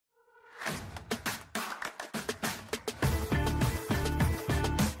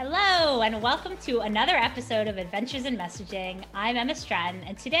Hello, and welcome to another episode of Adventures in Messaging. I'm Emma Stratton,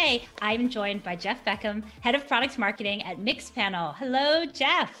 and today I'm joined by Jeff Beckham, Head of Product Marketing at Mixpanel. Hello,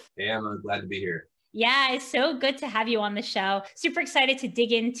 Jeff. Hey, Emma, glad to be here. Yeah, it's so good to have you on the show. Super excited to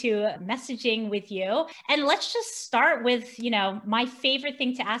dig into messaging with you. And let's just start with, my favorite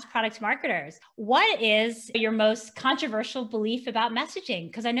thing to ask product marketers. What is your most controversial belief about messaging?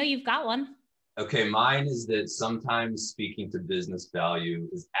 Because I know you've got one. Okay, mine is that sometimes speaking to business value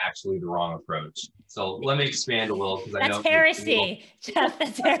is actually the wrong approach. So let me expand a little because I know that's heresy, Jeff.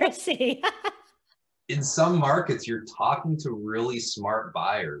 That's heresy. In some markets, you're talking to really smart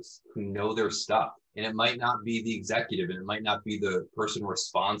buyers who know their stuff. And it might not be the executive and it might not be the person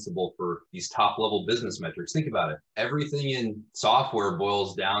responsible for these top level business metrics. Think about it. Everything in software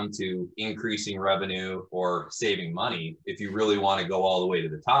boils down to increasing revenue or saving money if you really want to go all the way to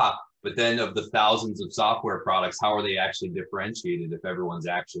the top. But then of the thousands of software products, how are they actually differentiated if everyone's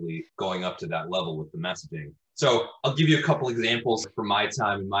actually going up to that level with the messaging? So I'll give you a couple examples from my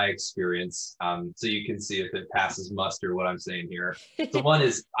time and my experience so you can see if it passes muster what I'm saying here. So one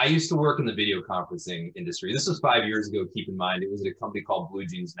is I used to work in the video conferencing industry. This was 5 years ago, keep in mind. It was at a company called Blue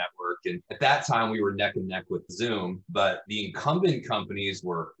Jeans Network. And at that time, we were neck and neck with Zoom, but the incumbent companies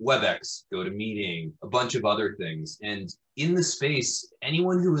were WebEx, GoToMeeting, a bunch of other things. And in the space,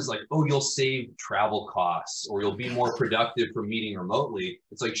 anyone who was like, oh, you'll save travel costs or you'll be more productive from meeting remotely.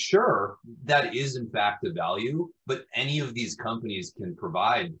 It's like, sure, that is in fact a value, but any of these companies can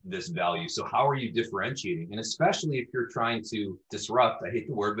provide this value. So how are you differentiating? And especially if you're trying to disrupt, I hate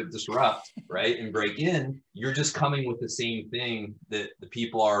the word, but disrupt, right? And break in, you're just coming with the same thing that the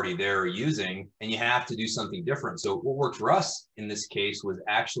people already there are using, and you have to do something different. So what worked for us in this case was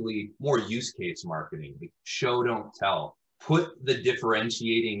actually more use case marketing, like show, don't tell. Put the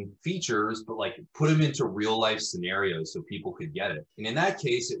differentiating features, but like put them into real life scenarios so people could get it. And in that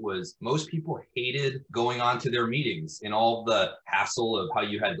case, it was most people hated going on to their meetings and all the hassle of how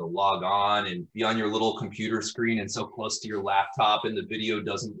you had to log on and be on your little computer screen and so close to your laptop and the video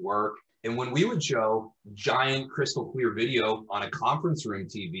doesn't work. And when we would show giant crystal clear video on a conference room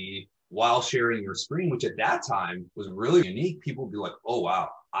TV while sharing your screen, which at that time was really unique, people would be like, oh, wow.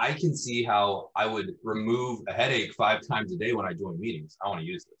 I can see how I would remove a headache 5 times a day when I join meetings. I want to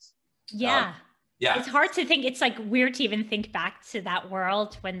use this. Yeah. Yeah. It's hard to think. It's like weird to even think back to that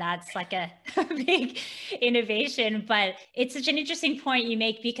world when that's like a big innovation. But it's such an interesting point you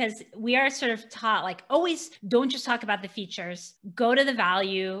make because we are sort of taught like always don't just talk about the features, go to the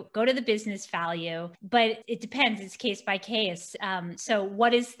value, go to the business value. But it depends. It's case by case. So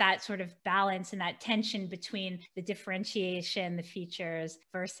what is that sort of balance and that tension between the differentiation, the features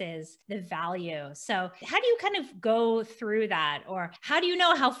versus the value? So how do you kind of go through that, or how do you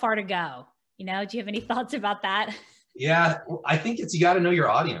know how far to go? Do you have any thoughts about that? Yeah, well, I think you got to know your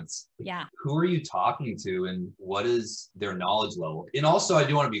audience. Yeah. Who are you talking to and what is their knowledge level? And also, I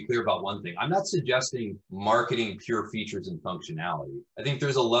do want to be clear about one thing. I'm not suggesting marketing pure features and functionality. I think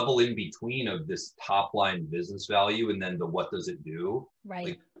there's a level in between of this top line business value and then the what does it do? Right.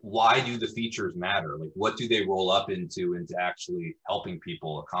 Like, why do the features matter? Like, what do they roll up into actually helping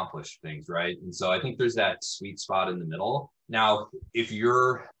people accomplish things, right? And so I think there's that sweet spot in the middle. Now, if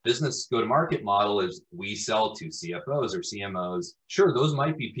your business go-to-market model is we sell to CFOs or CMOs, sure, those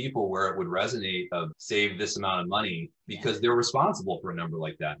might be people where it would resonate of save this amount of money because they're responsible for a number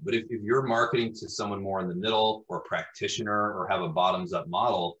like that. But if you're marketing to someone more in the middle or practitioner or have a bottoms-up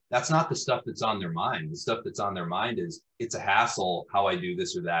model, that's not the stuff that's on their mind. The stuff that's on their mind is it's a hassle how I do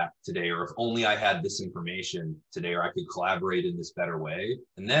this or that today, or if only I had this information today, or I could collaborate in this better way.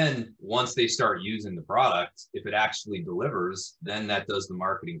 And then once they start using the product, if it actually delivers, then that does the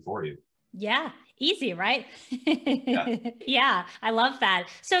marketing for you. Yeah. Easy, right? Yeah. Yeah. I love that.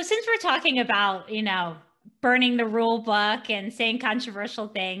 So since we're talking about, burning the rule book and saying controversial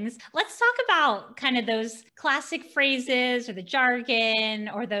things, let's talk about kind of those classic phrases or the jargon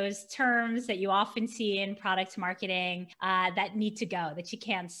or those terms that you often see in product marketing that need to go, that you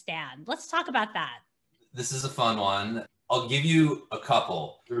can't stand. Let's talk about that. This is a fun one. I'll give you a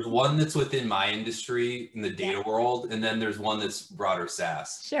couple. There's one that's within my industry in the data world, and then there's one that's broader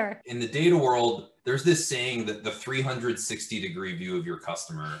SaaS. Sure. In the data world, there's this saying that the 360-degree view of your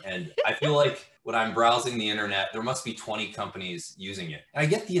customer. And I feel like when I'm browsing the internet, there must be 20 companies using it. And I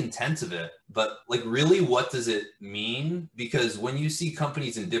get the intent of it, but like really, what does it mean? Because when you see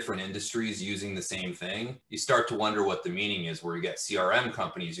companies in different industries using the same thing, you start to wonder what the meaning is, where you got CRM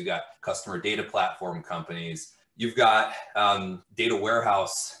companies, you got customer data platform companies, you've got data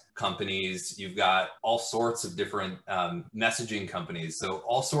warehouse companies, you've got all sorts of different messaging companies. So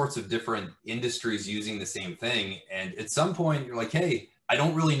all sorts of different industries using the same thing. And at some point you're like, hey, I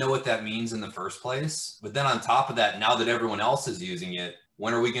don't really know what that means in the first place. But then on top of that, now that everyone else is using it,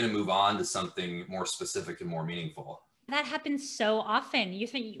 when are we going to move on to something more specific and more meaningful? That happens so often. You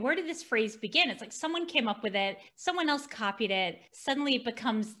think, where did this phrase begin? It's like someone came up with it, someone else copied it. Suddenly it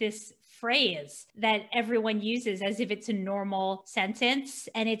becomes this phrase that everyone uses as if it's a normal sentence.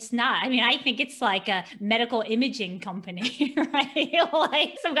 And it's not. I mean, I think it's like a medical imaging company, right?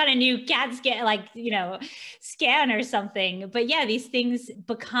 Like some kind of new CAT scan, like, scan or something. But yeah, these things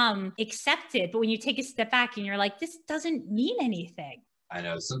become accepted. But when you take a step back and you're like, this doesn't mean anything. I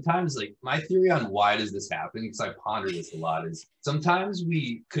know sometimes, like, my theory on why does this happen, because I ponder this a lot, is sometimes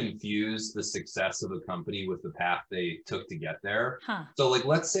we confuse the success of a company with the path they took to get there. So like,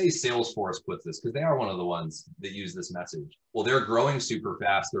 let's say Salesforce puts this, because they are one of the ones that use this message. Well, they're growing super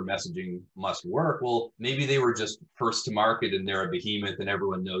fast. Their messaging must work. Well, maybe they were just first to market and they're a behemoth and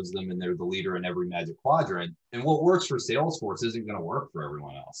everyone knows them and they're the leader in every Magic Quadrant. And what works for Salesforce isn't going to work for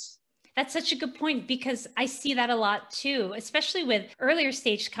everyone else. That's such a good point, because I see that a lot too, especially with earlier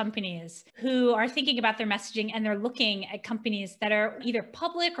stage companies who are thinking about their messaging and they're looking at companies that are either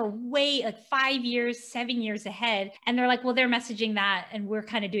public or way like 5 years, 7 years ahead. And they're like, well, they're messaging that and we're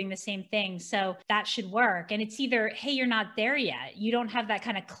kind of doing the same thing. So that should work. And it's either, hey, you're not there yet. You don't have that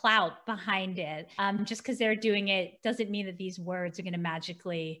kind of clout behind it. Just because they're doing it doesn't mean that these words are going to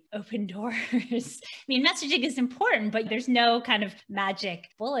magically open doors. I mean, messaging is important, but there's no kind of magic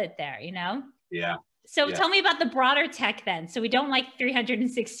bullet there. Yeah. So tell me about the broader tech then. So we don't like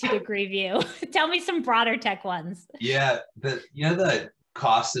 360-degree view. Tell me some broader tech ones. Yeah. The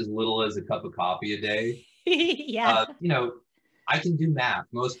cost as little as a cup of coffee a day. Yeah. I can do math.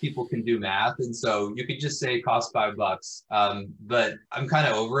 Most people can do math. And so you could just say cost $5. But I'm kind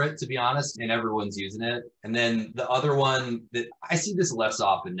of over it, to be honest, and everyone's using it. And then the other one that I see this less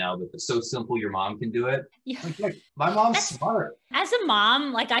often now, but it's so simple your mom can do it. Yeah. Like, my mom's smart. As a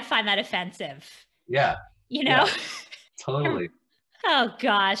mom, like, I find that offensive. Yeah. Yeah, totally. Oh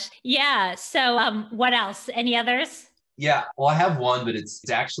gosh. Yeah. So what else? Any others? Yeah, well, I have one, but it's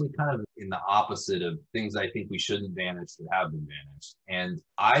actually kind of in the opposite of things I think we shouldn't manage that have been managed. And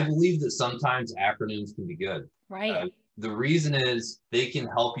I believe that sometimes acronyms can be good. Right. The reason is they can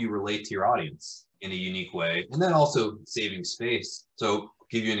help you relate to your audience in a unique way, and then also saving space. So I'll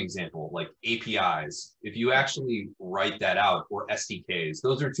give you an example, like APIs. If you actually write that out, or SDKs,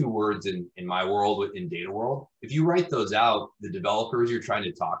 those are two words in my world, in data world. If you write those out, the developers you're trying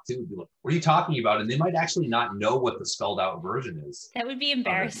to talk to be like, what are you talking about? And they might actually not know what the spelled out version is. That would be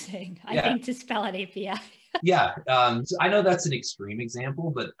embarrassing, I think, to spell out API. Yeah, so I know that's an extreme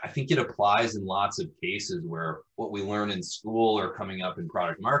example, but I think it applies in lots of cases where what we learn in school or coming up in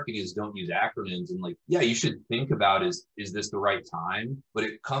product marketing is don't use acronyms. And like, yeah, you should think about is this the right time? But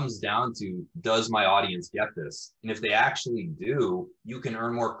it comes down to, does my audience get this? And if they actually do, you can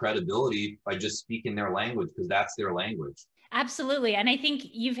earn more credibility by just speaking their language, because that's their language. Absolutely. And I think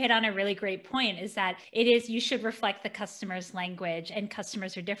you've hit on a really great point, is that you should reflect the customer's language, and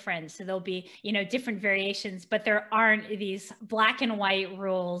customers are different. So there'll be, different variations, but there aren't these black and white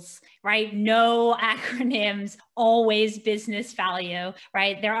rules, right? No acronyms, always business value,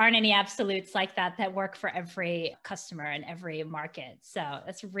 right? There aren't any absolutes like that work for every customer and every market. So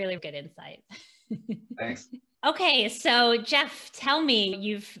that's really good insight. Thanks. Okay, so Jeff, tell me,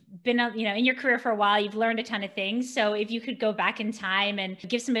 you've been, in your career for a while, you've learned a ton of things. So if you could go back in time and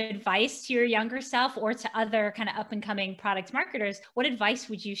give some advice to your younger self or to other kind of up and coming product marketers, what advice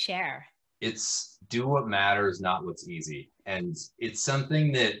would you share? It's do what matters, not what's easy. And it's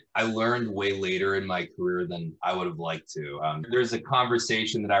something that I learned way later in my career than I would have liked to. There's a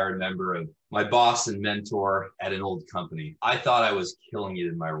conversation that I remember of my boss and mentor at an old company. I thought I was killing it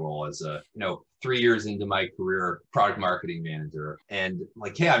in my role as a, 3 years into my career, product marketing manager. And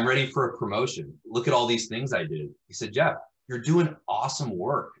like, hey, I'm ready for a promotion. Look at all these things I did. He said, Jeff, you're doing awesome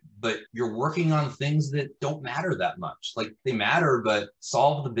work, but you're working on things that don't matter that much. Like, they matter, but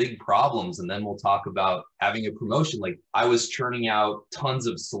solve the big problems. And then we'll talk about having a promotion. Like, I was churning out tons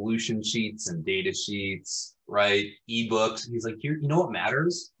of solution sheets and data sheets, right? eBooks. He's like, here, you know what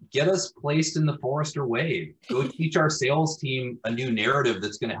matters? Get us placed in the Forrester Wave. Go teach our sales team a new narrative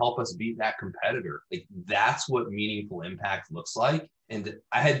that's going to help us beat that competitor. Like, that's what meaningful impact looks like. And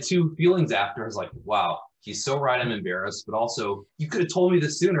I had two feelings after. I was like, wow, he's so right, I'm embarrassed, but also, you could have told me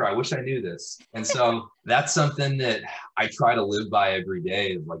this sooner. I wish I knew this. And so that's something that I try to live by every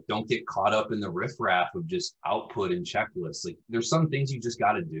day. Like, don't get caught up in the riffraff of just output and checklists. Like, there's some things you just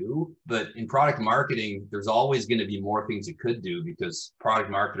got to do, but in product marketing, there's always going to be more things you could do, because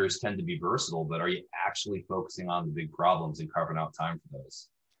product marketers tend to be versatile, but are you actually focusing on the big problems and carving out time for those?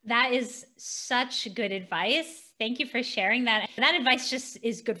 That is such good advice. Thank you for sharing that. That advice just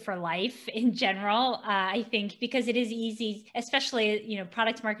is good for life in general, I think, because it is easy, especially, you know,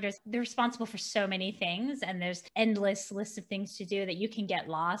 product marketers, they're responsible for so many things and there's endless lists of things to do that you can get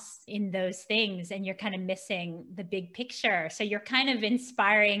lost in those things and you're kind of missing the big picture. So you're kind of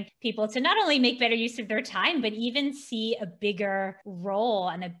inspiring people to not only make better use of their time, but even see a bigger role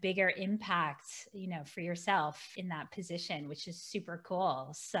and a bigger impact, you know, for yourself in that position, which is super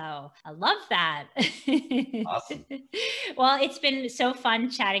cool. So I love that. Awesome. Well, it's been so fun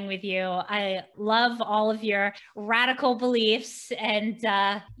chatting with you. I love all of your radical beliefs and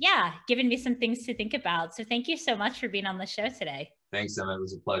yeah, giving me some things to think about. So thank you so much for being on the show today. Thanks, Emma. It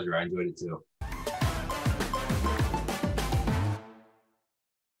was a pleasure. I enjoyed it too.